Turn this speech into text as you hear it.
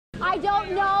I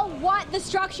don't know what the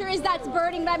structure is that's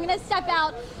burning, but I'm gonna step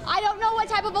out. I don't know what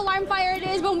type of alarm fire it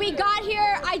is. When we got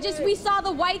here, we saw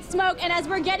the white smoke, and as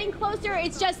we're getting closer,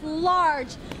 it's just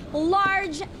large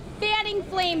fanning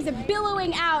flames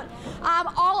billowing out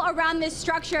all around this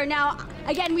structure. Now,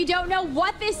 again, we don't know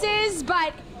what this is,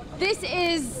 but this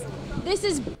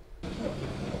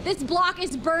block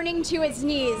is burning to its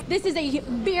knees. This is a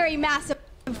very massive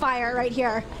fire right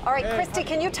here. All right, Christy,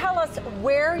 can you tell us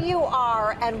where you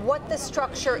are and what the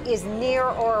structure is near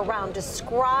or around?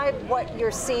 Describe what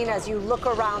you're seeing as you look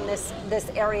around this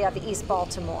area of East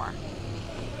Baltimore.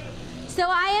 So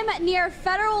I am near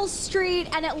Federal Street,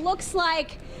 and it looks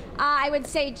like I would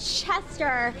say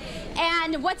Chester,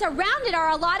 and what's around it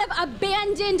are a lot of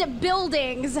abandoned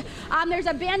buildings. There's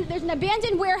an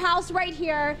abandoned warehouse right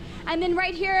here, and then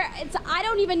right here, I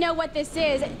don't even know what this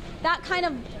is.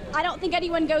 I don't think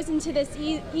anyone goes into this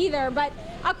either, but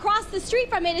across the street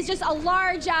from it is just a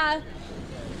large, I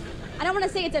don't want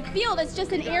to say it's a field, it's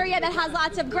just an area that has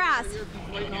lots of grass.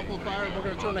 Lighting up on fire, we're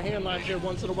going to turn the hand line here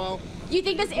once in a while. You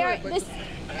think this area,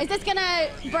 is this going to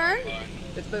burn?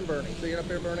 It's been burning. See it up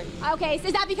there burning? Okay, so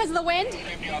is that because of the wind?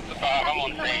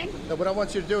 No, what I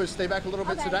want you to do is stay back a little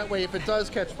bit, so that way if it does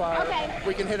catch fire,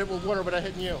 we can hit it with water without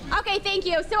hitting you. Okay, thank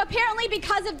you. So apparently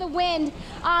because of the wind,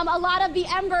 a lot of the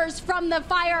embers from the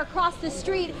fire across the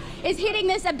street is hitting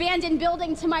this abandoned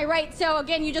building to my right. So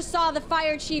again, you just saw the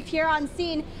fire chief here on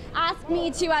scene ask me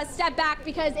to step back,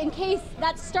 because in case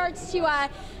that starts to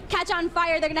catch on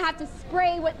fire, they're gonna have to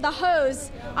spray with the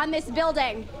hose on this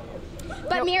building.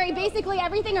 But Mary, basically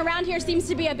everything around here seems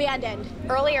to be abandoned.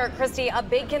 Earlier, Christy, a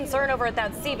big concern over at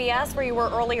that CVS where you were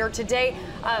earlier today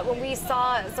when we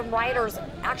saw some rioters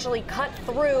actually cut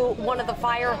through one of the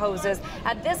fire hoses.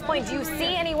 At this point, do you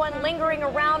see anyone lingering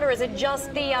around, or is it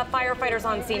just the firefighters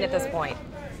on scene at this point?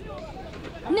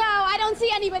 No, I don't see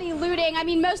anybody looting. I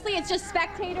mean, mostly it's just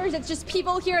spectators. It's just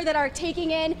people here that are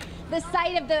taking in the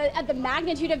sight of the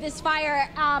magnitude of this fire.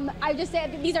 I just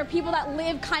say these are people that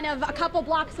live kind of a couple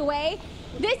blocks away.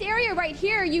 This area right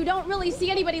here, you don't really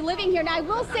see anybody living here. Now, I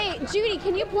will say, Judy,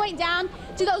 can you point down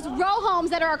to those row homes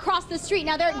that are across the street?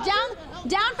 Now, they're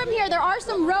down from here, there are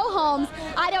some row homes.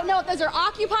 I don't know if those are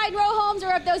occupied row homes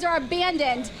or if those are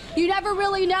abandoned. You never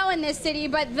really know in this city,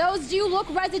 but those do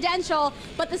look residential.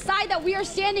 But the side that we are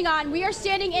standing on, we are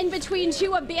standing in between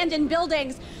two abandoned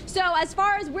buildings. So as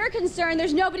far as we're concerned,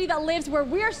 there's nobody that lives where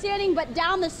we're standing, but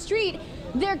down the street,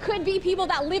 there could be people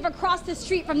that live across the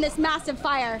street from this massive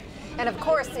fire. And of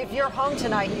course, if you're home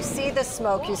tonight, you see the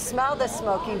smoke, you smell the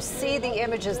smoke, you see the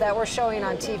images that we're showing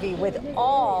on TV with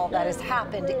all that has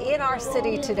happened in our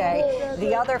city today,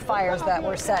 the other fires that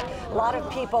were set. A lot of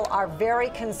people are very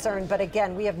concerned, but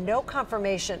again, we have no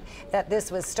confirmation that this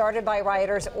was started by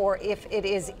rioters or if it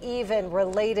is even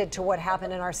related to what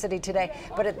happened in our city today.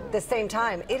 But at the same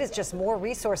time, it is just more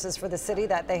resources for the city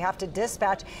that they have to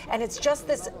dispatch, and it's just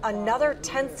this another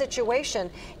tense situation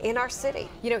in our city.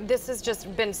 You know, this has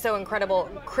just been so incredible.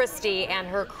 Christy and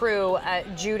her crew,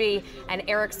 Judy and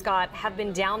Eric Scott, have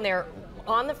been down there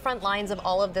on the front lines of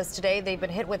all of this today. They've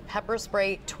been hit with pepper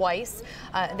spray twice.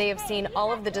 They have seen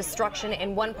all of the destruction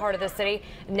in one part of the city.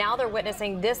 Now they're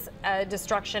witnessing this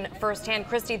destruction firsthand.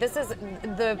 Christy, this is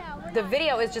the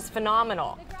video is just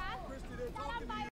phenomenal.